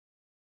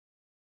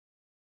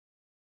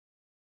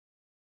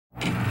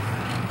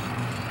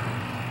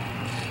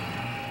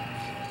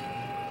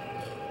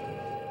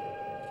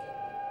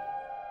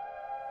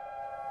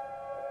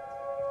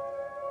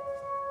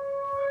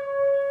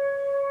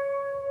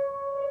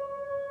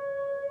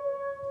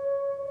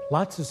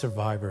Lots of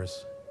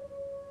survivors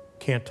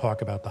can't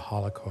talk about the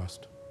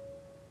Holocaust.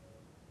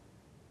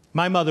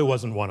 My mother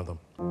wasn't one of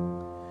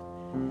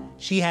them.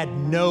 She had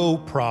no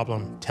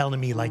problem telling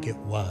me like it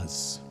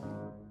was.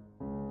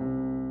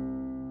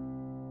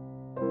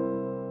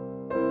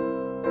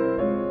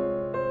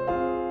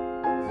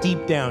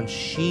 Deep down,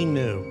 she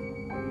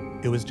knew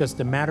it was just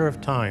a matter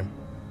of time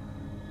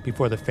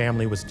before the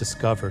family was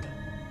discovered.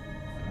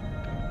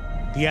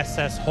 The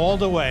SS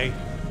hauled away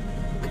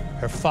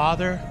her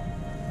father,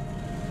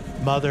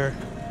 mother,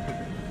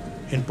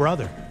 and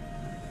brother.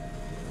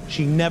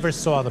 She never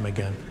saw them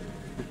again.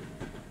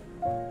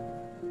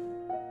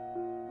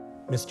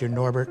 Mr.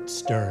 Norbert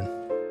Stern.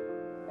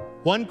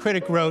 One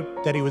critic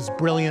wrote that he was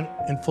brilliant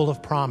and full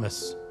of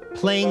promise,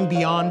 playing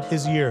beyond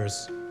his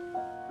years.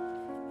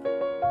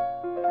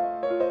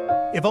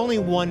 If only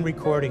one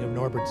recording of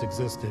Norbert's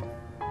existed,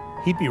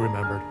 he'd be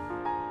remembered.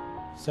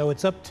 So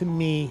it's up to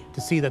me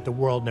to see that the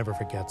world never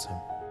forgets him.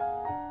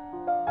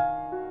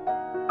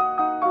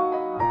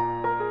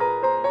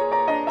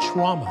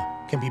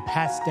 Trauma can be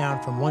passed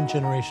down from one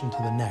generation to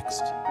the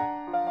next.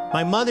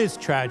 My mother's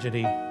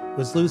tragedy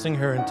was losing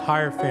her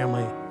entire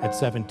family at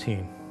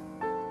 17.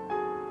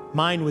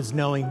 Mine was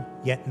knowing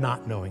yet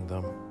not knowing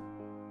them.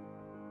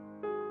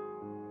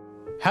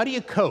 How do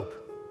you cope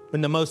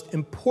when the most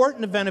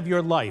important event of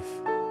your life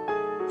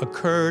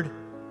occurred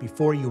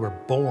before you were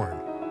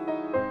born?